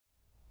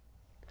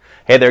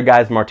Hey there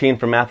guys, Martin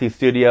from Matthew's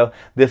Studio.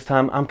 This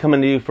time I'm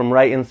coming to you from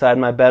right inside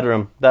my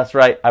bedroom. That's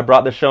right, I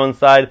brought the show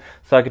inside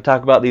so I could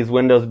talk about these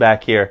windows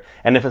back here.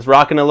 And if it's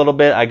rocking a little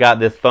bit, I got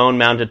this phone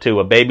mounted to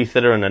a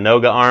babysitt'r and a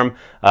Noga Arm.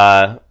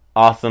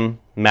 Awesome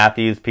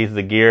Matthew's pieces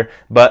of gear,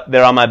 but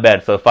they're on my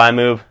bed, so if I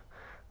move,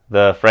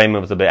 the frame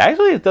moves a bit.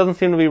 Actually, it doesn't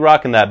seem to be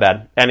rocking that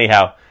bad.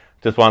 Anyhow,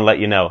 just want to let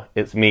you know,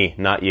 it's me,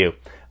 not you.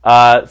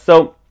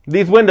 So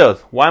these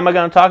windows, why am I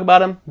going to talk about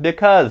them?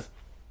 Because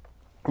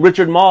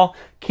Richard Mall,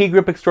 key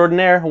grip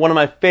extraordinaire, one of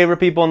my favorite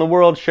people in the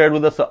world, shared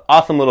with us an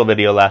awesome little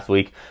video last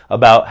week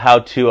about how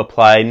to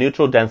apply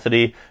neutral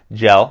density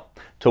gel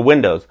to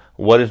windows.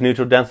 What is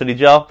neutral density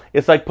gel?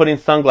 It's like putting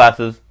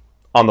sunglasses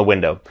on the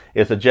window.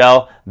 It's a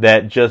gel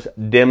that just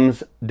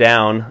dims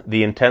down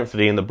the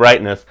intensity and the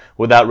brightness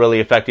without really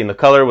affecting the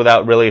color,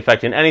 without really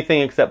affecting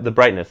anything except the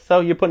brightness. So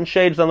you're putting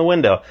shades on the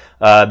window.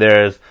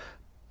 There's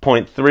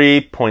 0.3,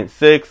 0.6,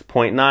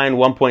 0.9,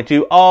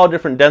 1.2, all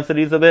different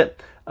densities of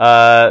it.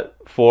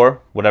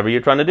 For whatever you're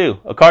trying to do.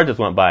 A car just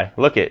went by.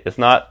 Look it's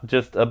not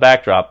just a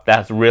backdrop.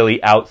 That's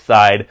really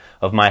outside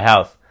of my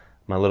house.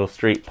 My little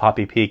street,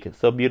 Poppy Peak. It's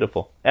so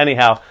beautiful.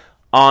 Anyhow,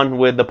 on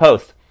with the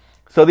post.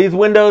 So these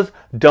windows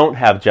don't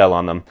have gel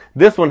on them.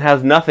 This one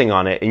has nothing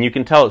on it, and you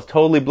can tell it's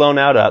totally blown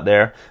out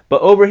there.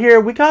 But over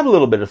here, we got a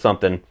little bit of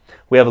something.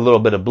 We have a little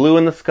bit of blue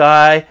in the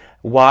sky.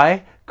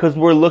 Why? Because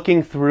we're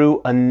looking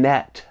through a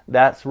net.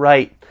 That's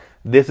right.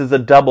 This is a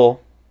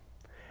double,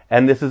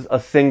 and this is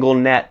a single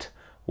net.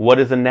 What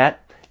is a net?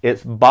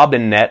 It's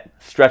bobbin net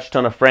stretched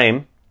on a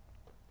frame,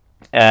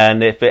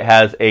 and if it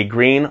has a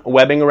green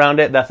webbing around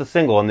it, that's a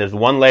single, and there's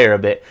one layer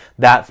of it.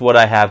 That's what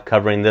I have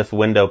covering this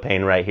window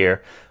pane right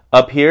here.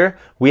 Up here,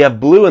 we have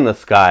blue in the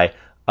sky,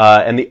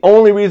 and the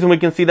only reason we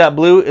can see that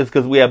blue is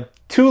because we have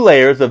two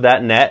layers of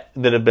that net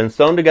that have been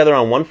sewn together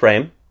on one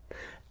frame,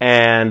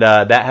 and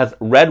that has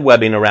red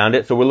webbing around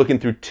it, so we're looking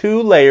through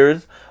two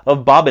layers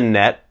of bobbin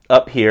net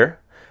up here,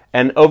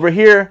 and over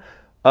here,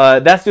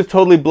 that's just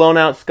totally blown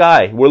out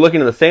sky. We're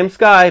looking at the same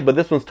sky, but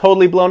this one's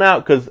totally blown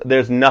out because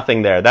there's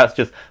nothing there. That's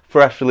just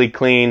freshly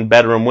cleaned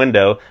bedroom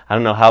window. I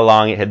don't know how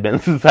long it had been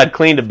since I'd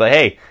cleaned it, but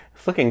hey,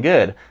 it's looking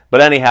good.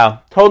 But anyhow,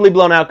 totally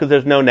blown out because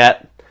there's no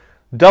net.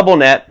 Double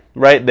net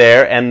right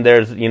there, and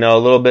there's, you know,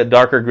 a little bit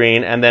darker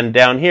green, and then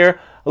down here,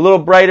 a little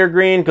brighter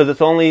green because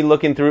it's only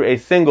looking through a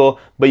single,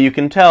 but you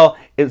can tell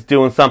it's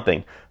doing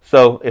something.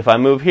 So if I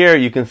move here,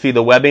 you can see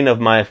the webbing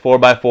of my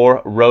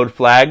 4x4 road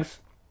flags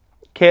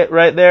kit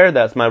right there.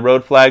 That's my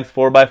road flags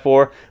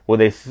 4x4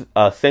 with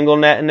a single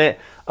net in it.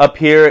 Up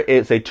here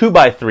it's a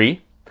 2x3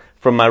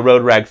 from my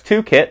road rags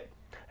 2 kit,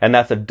 and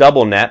that's a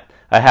double net.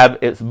 I have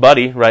its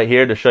buddy right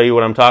here to show you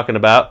what I'm talking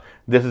about.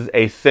 This is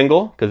a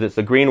single because it's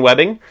a green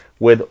webbing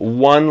with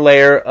one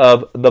layer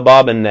of the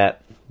bobbin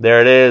net.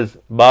 There it is,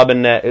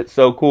 bobbin net. It's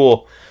so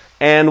cool.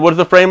 And what does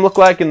the frame look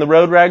like in the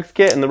road rags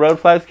kit and the road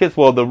flags kits?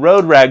 Well, the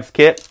road rags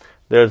kit,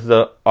 there's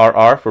the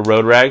RR for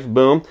road rags,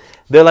 boom.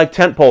 They're like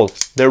tent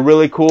poles. They're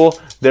really cool.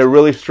 They're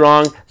really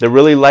strong. They're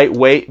really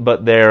lightweight,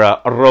 but they're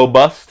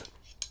robust.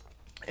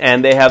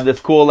 And they have this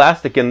cool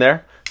elastic in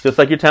there, just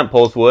like your tent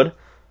poles would.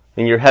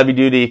 In your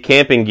heavy-duty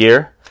camping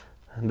gear,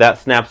 that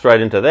snaps right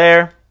into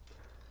there.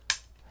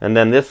 And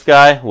then this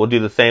guy will do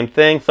the same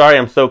thing. Sorry,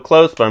 I'm so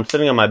close, but I'm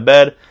sitting on my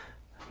bed.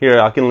 Here,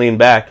 I can lean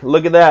back.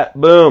 Look at that.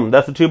 Boom.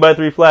 That's a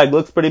 2x3 flag.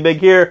 Looks pretty big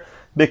here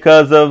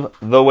because of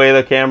the way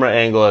the camera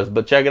angle is.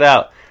 But check it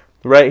out.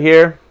 Right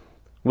here,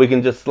 we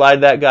can just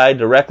slide that guy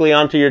directly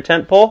onto your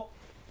tent pole.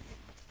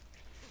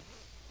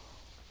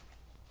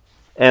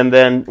 And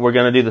then we're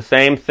going to do the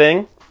same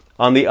thing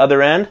on the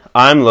other end.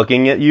 I'm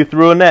looking at you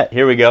through a net.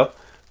 Here we go.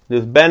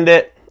 Just bend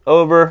it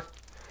over,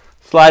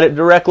 slide it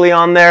directly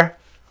on there.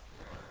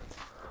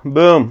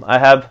 Boom. I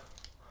have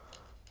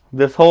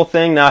this whole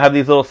thing. Now I have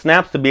these little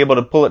snaps to be able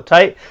to pull it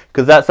tight,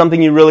 because that's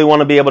something you really want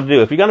to be able to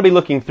do. If you're going to be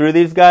looking through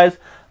these guys,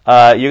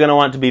 you're going to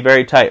want it to be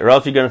very tight, or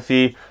else you're going to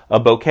see a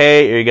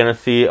bouquet, or you're going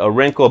to see a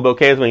wrinkle.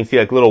 Bouquets when you see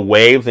like little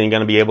waves, and you're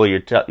going to be able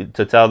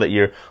to tell that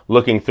you're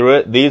looking through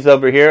it. These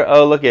over here,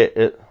 oh look at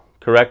it,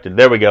 corrected.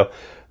 There we go.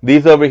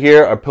 These over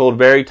here are pulled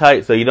very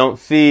tight, so you don't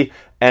see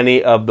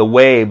any of the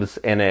waves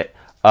in it.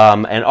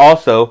 And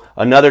also,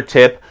 another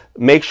tip,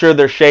 make sure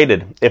they're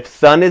shaded. If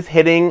sun is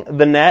hitting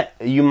the net,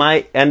 you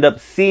might end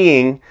up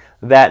seeing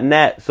that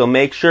net. So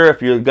make sure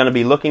if you're going to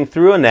be looking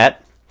through a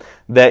net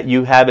that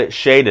you have it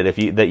shaded.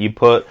 That you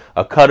put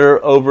a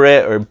cutter over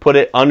it or put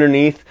it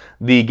underneath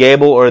the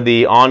gable or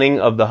the awning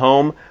of the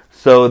home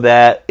so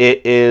that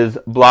it is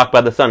blocked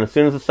by the sun. As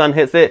soon as the sun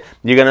hits it,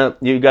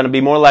 you're gonna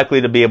be more likely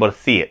to be able to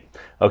see it.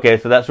 Okay,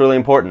 so that's really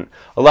important.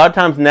 A lot of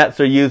times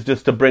nets are used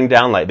just to bring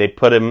down light. We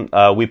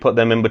put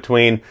them in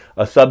between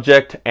a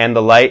subject and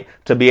the light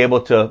to be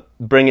able to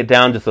bring it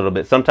down just a little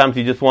bit. Sometimes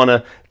you just want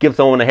to give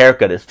someone a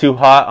haircut. It's too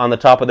hot on the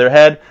top of their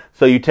head,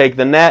 so you take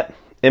the net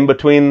in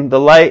between the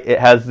light. It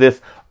has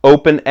this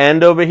open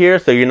end over here,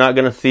 so you're not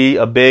going to see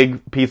a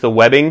big piece of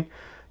webbing,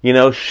 you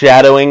know,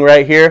 shadowing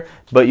right here.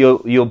 But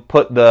you'll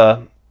put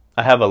I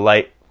have a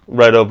light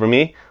right over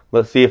me.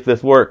 Let's see if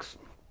this works.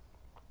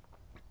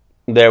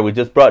 There, we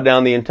just brought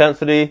down the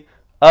intensity,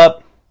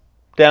 up,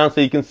 down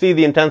so you can see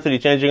the intensity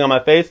changing on my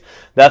face.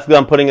 That's because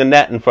I'm putting a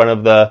net in front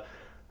of the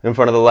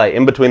light,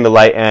 in between the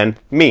light and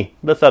me,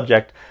 the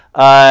subject.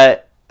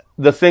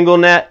 The single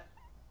net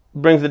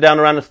brings it down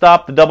around a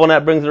stop. The double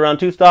net brings it around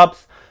 2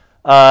 stops.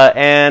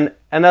 And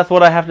that's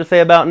what I have to say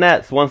about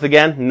nets. Once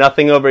again,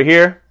 nothing over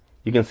here.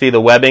 You can see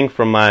the webbing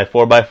from my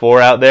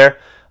 4x4 out there.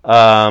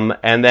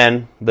 And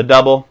then the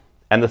double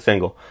and the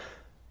single.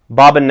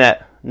 Bobbin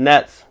net.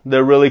 Nets,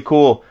 they're really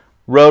cool.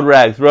 Road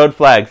rags, road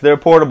flags, they're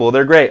portable,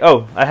 they're great.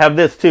 Oh, I have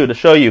this too to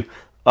show you.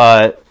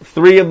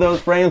 3 of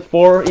those frames,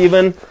 4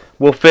 even,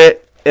 will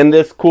fit in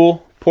this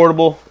cool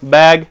portable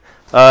bag.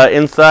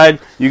 Inside,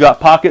 you got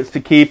pockets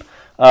to keep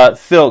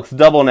silks,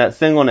 double net,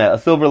 single net, a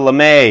silver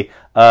lame,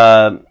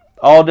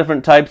 all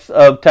different types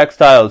of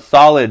textiles,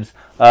 solids,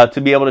 to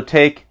be able to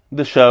take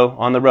the show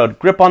on the road.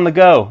 Grip on the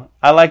go.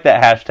 I like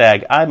that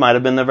hashtag. I might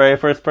have been the very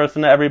first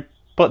person to ever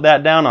put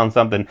that down on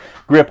something.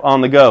 Grip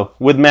on the go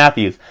with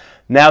Matthews.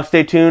 Now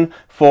stay tuned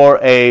for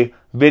a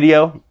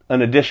video,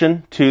 an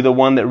addition to the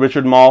one that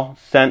Richard Mall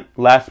sent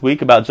last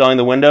week about gelling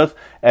the windows.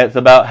 It's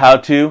about how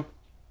to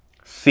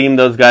seam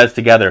those guys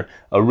together.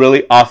 A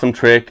really awesome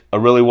trick, a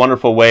really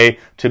wonderful way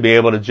to be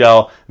able to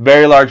gel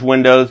very large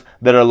windows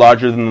that are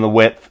larger than the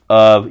width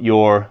of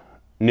your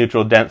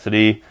neutral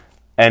density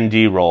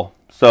ND roll.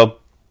 So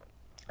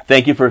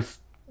thank you for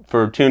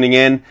tuning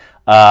in,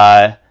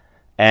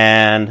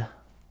 and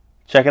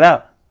check it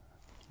out.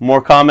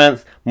 More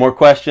comments, more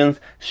questions,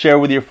 share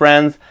with your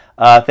friends.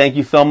 Thank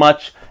you so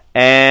much,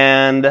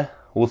 and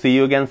we'll see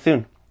you again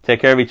soon.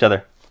 Take care of each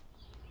other.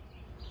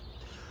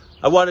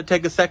 I wanted to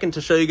take a second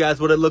to show you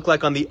guys what it looked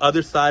like on the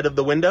other side of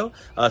the window.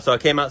 So I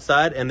came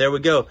outside, and there we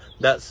go.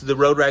 That's the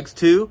Road Rags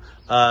 2,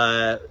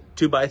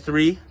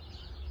 2x3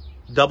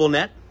 double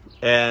net.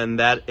 And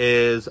that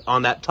is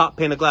on that top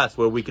pane of glass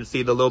where we can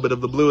see the little bit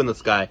of the blue in the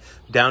sky.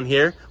 Down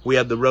here, we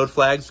have the Road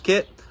Flags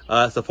kit.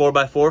 It's a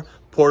 4x4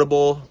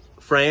 portable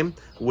frame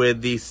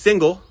with the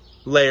single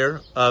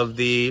layer of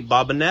the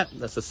bobbin net.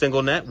 That's a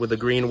single net with the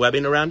green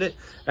webbing around it.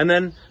 And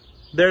then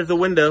there's a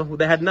window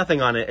that had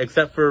nothing on it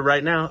except for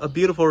right now a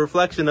beautiful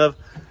reflection of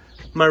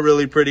my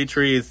really pretty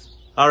trees.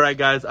 All right,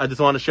 guys, I just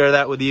want to share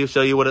that with you,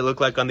 show you what it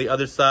looked like on the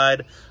other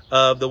side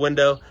of the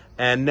window.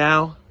 And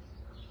now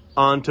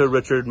on to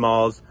Richard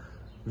Mall's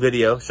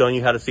video showing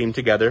you how to seam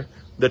together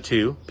the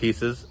 2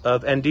 pieces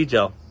of ND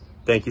gel.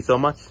 Thank you so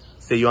much.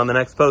 See you on the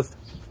next post.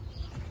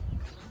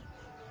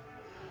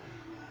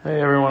 Hey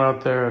everyone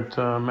out there at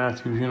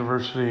Matthews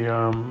University.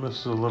 This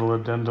is a little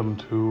addendum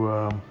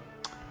to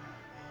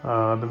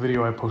the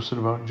video I posted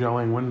about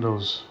gelling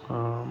windows.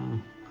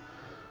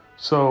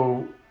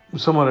 So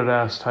someone had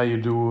asked how you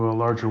do a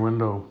larger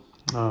window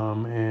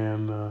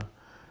and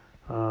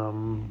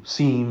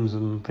seams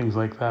and things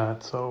like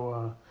that.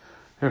 So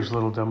here's a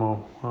little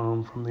demo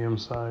from the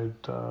inside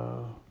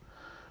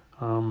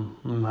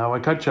and how I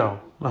cut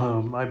gel.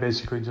 I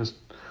basically just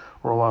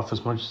roll off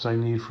as much as I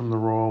need from the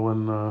roll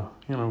and,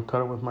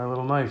 cut it with my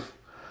little knife.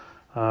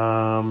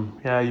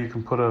 Yeah, you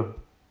can put a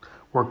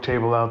work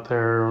table out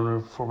there on a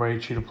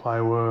 4x8 sheet of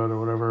plywood or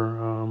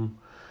whatever.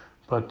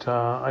 But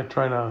I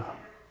try to,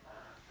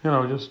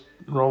 just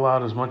roll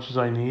out as much as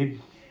I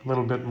need, a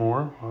little bit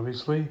more,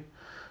 obviously,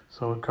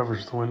 so it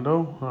covers the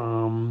window.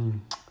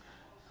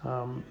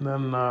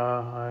 Then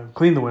I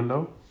clean the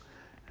window,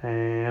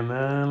 and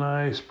then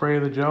I spray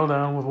the gel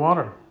down with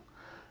water.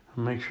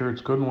 Make sure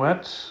it's good and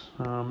wet.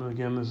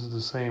 Again, this is the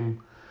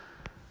same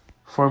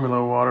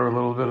formula water, a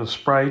little bit of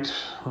Sprite,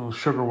 a little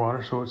sugar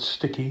water, so it's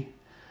sticky.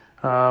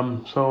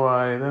 So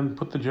I then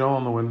put the gel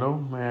on the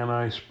window, and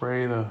I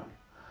spray the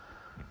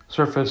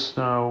surface.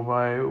 Now,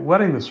 by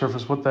wetting the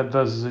surface, what that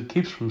does is it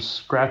keeps from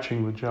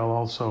scratching the gel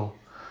also.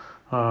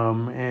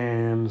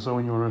 And so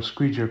when you want to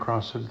squeegee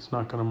across it, it's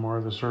not going to mar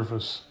the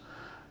surface.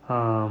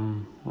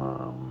 And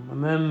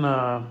then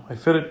I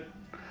fit it.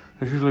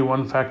 There's usually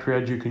one factory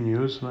edge you can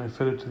use, and I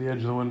fit it to the edge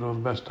of the window the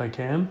best I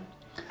can.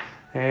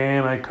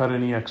 And I cut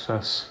any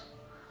excess.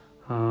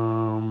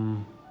 I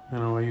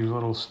use a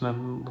little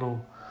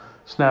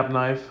snap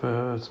knife.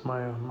 It's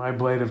my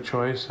blade of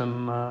choice,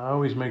 and I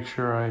always make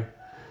sure I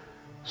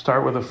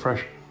start with a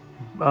fresh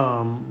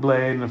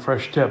blade and a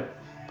fresh tip.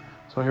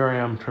 So here I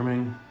am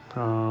trimming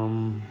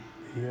the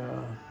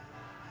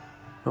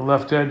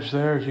left edge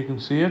there, as you can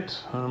see it,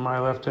 my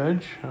left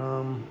edge.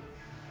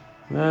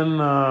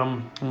 Then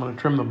I'm going to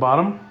trim the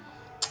bottom,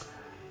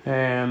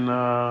 and then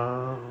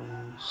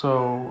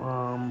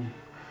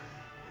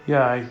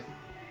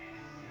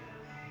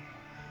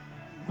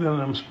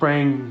I'm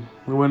spraying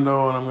the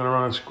window, and I'm going to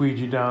run a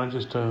squeegee down it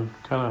just to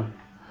kind of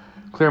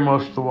clear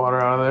most of the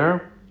water out of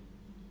there.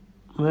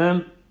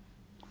 Then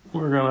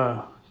we're going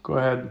to go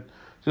ahead,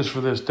 just for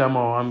this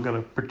demo, I'm going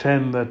to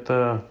pretend that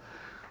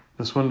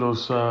this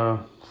window's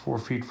 4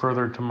 feet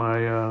further to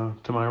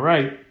my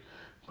right.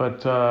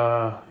 But,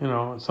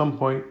 at some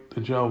point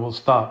the gel will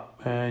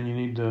stop and you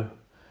need to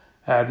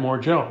add more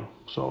gel.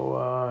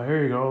 So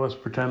here you go. Let's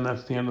pretend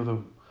that's the end of the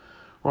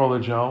roll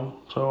of gel.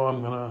 So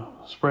I'm going to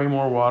spray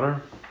more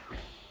water,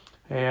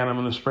 and I'm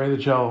going to spray the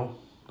gel,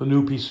 the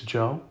new piece of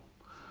gel.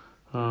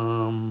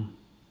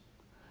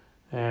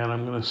 and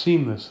I'm going to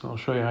seam this, and I'll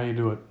show you how you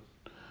do it.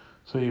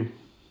 So you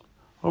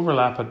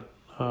overlap it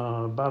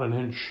about an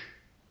inch,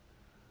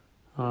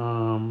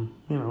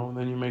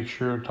 then you make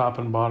sure top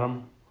and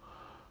bottom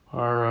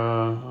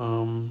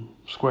are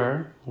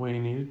square the way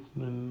you need it,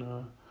 and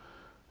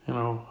here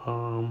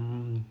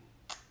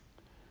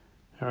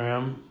I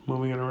am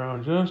moving it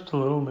around just a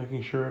little,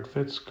 making sure it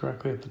fits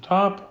correctly at the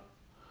top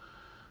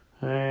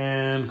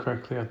and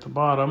correctly at the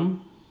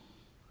bottom.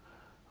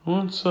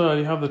 Once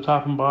you have the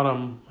top and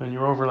bottom and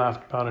you're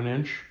overlapped about an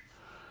inch,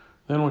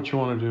 then what you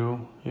want to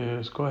do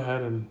is go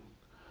ahead and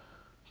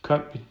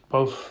cut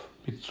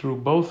through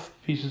both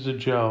pieces of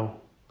gel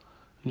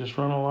and just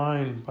run a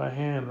line by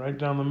hand right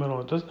down the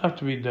middle. It doesn't have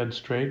to be dead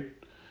straight.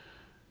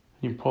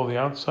 You pull the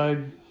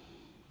outside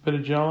bit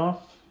of gel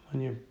off,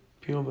 and you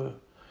peel the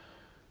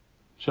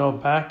gel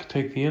back,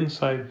 take the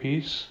inside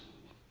piece,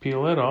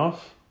 peel it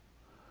off,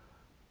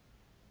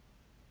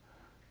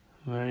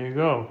 and there you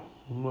go.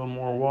 A little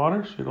more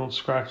water so you don't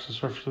scratch the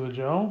surface of the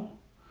gel,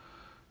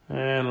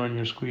 and run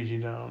your squeegee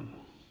down.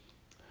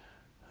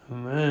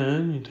 And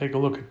then you take a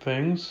look at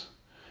things,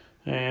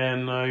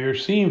 and your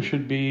seam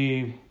should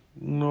be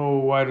no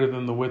wider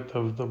than the width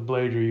of the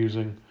blade you're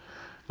using.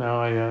 Now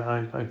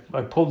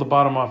I pulled the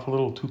bottom off a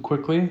little too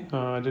quickly.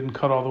 I didn't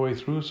cut all the way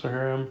through, so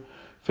here I'm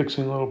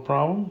fixing a little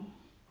problem.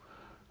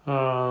 Give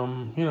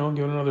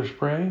it another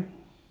spray,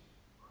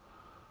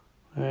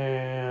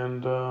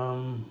 and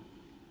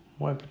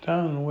wipe it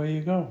down, and away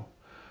you go.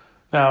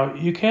 Now,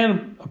 you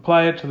can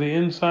apply it to the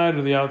inside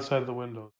or the outside of the window.